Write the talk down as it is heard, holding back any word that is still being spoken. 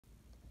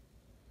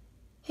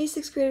Hey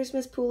 6th graders,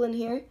 Miss Poulin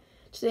here.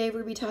 Today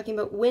we're going to be talking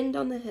about Wind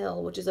on the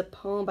Hill, which is a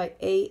poem by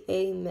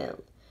A.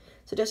 Milne.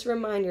 So just a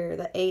reminder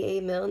that A.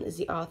 Milne is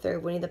the author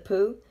of Winnie the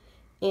Pooh,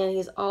 and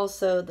he's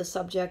also the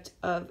subject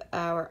of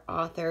our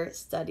author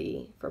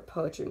study for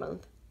Poetry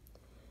Month.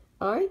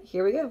 Alright,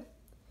 here we go.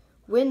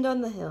 Wind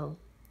on the Hill.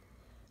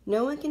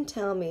 No one can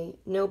tell me,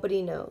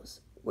 nobody knows,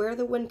 where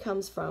the wind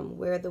comes from,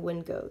 where the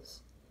wind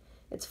goes.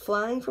 It's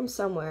flying from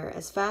somewhere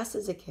as fast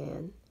as it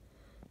can.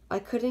 I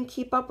couldn't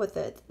keep up with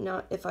it,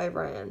 not if I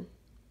ran.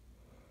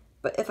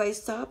 But if I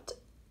stopped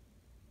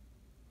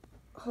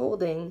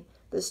holding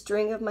the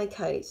string of my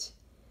kite,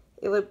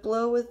 it would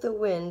blow with the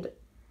wind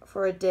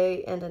for a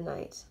day and a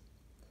night.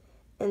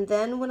 And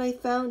then when I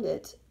found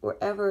it,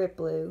 wherever it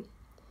blew,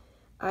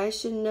 I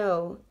should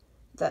know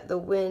that the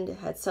wind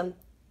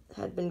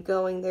had been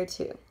going there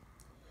too.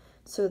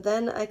 So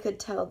then I could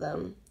tell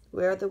them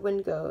where the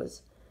wind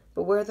goes,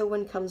 but where the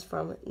wind comes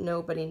from,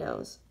 nobody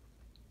knows.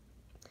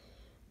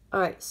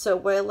 Alright, so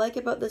what I like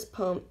about this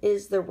poem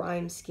is the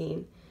rhyme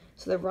scheme.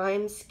 So the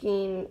rhyme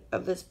scheme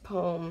of this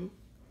poem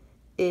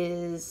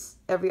is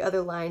every other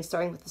line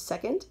starting with the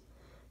second.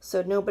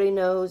 So nobody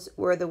knows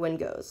where the wind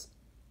goes.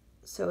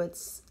 So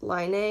it's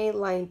line A,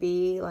 line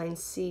B, line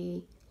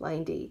C,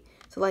 line D.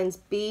 So lines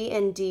B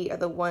and D are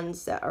the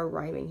ones that are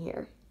rhyming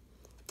here.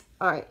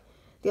 Alright,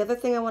 the other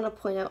thing I want to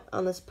point out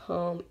on this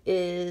poem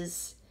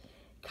is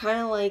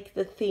kind of like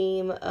the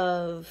theme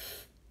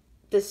of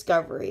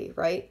discovery,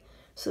 right?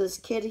 So this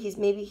kid, he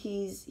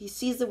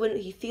sees the wind,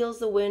 he feels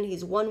the wind,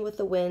 he's one with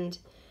the wind,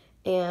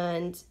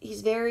 and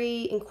he's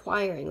very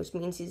inquiring, which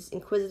means he's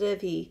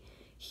inquisitive,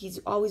 he's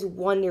always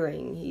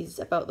wondering, he's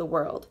about the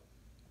world.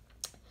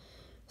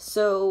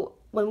 So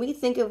when we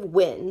think of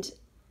wind,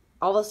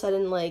 all of a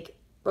sudden, we're like,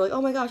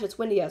 oh my gosh, it's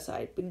windy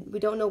outside. We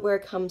don't know where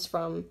it comes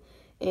from,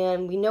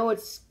 and we know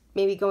it's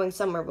maybe going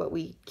somewhere, but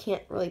we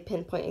can't really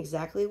pinpoint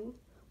exactly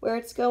where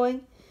it's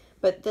going.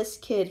 But this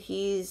kid,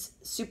 he's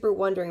super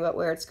wondering about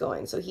where it's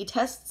going. So he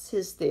tests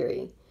his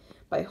theory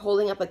by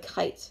holding up a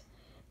kite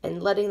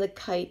and letting the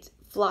kite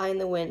fly in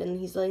the wind, and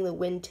he's letting the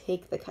wind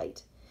take the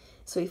kite.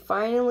 So he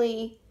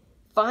finally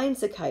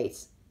finds the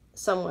kite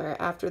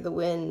somewhere after the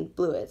wind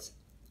blew it.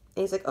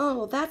 And he's like,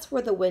 oh, that's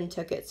where the wind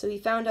took it. So he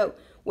found out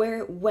where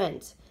it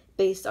went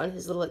based on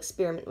his little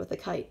experiment with the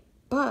kite.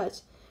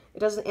 But it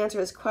doesn't answer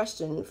his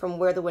question from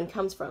where the wind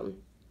comes from.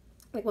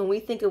 Like when we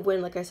think of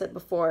wind, like I said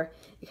before,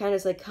 it kind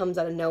of just comes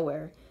out of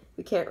nowhere.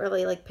 We can't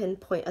really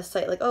pinpoint a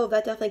site like, oh,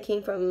 that definitely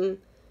came from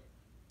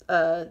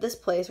this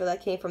place or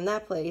that came from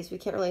that place. We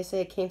can't really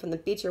say it came from the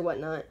beach or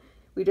whatnot.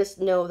 We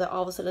just know that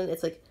all of a sudden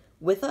it's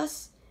with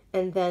us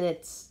and then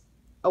it's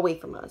away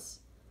from us.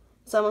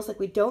 It's almost like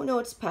we don't know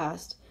it's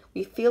past.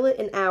 We feel it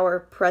in our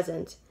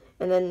present,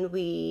 and then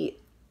we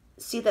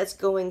see that's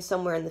going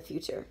somewhere in the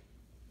future.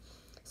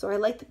 So I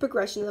like the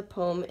progression of the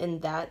poem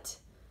in that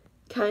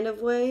kind of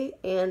way,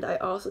 and I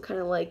also kind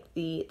of like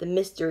the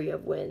mystery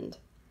of wind.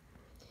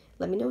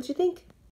 Let me know what you think.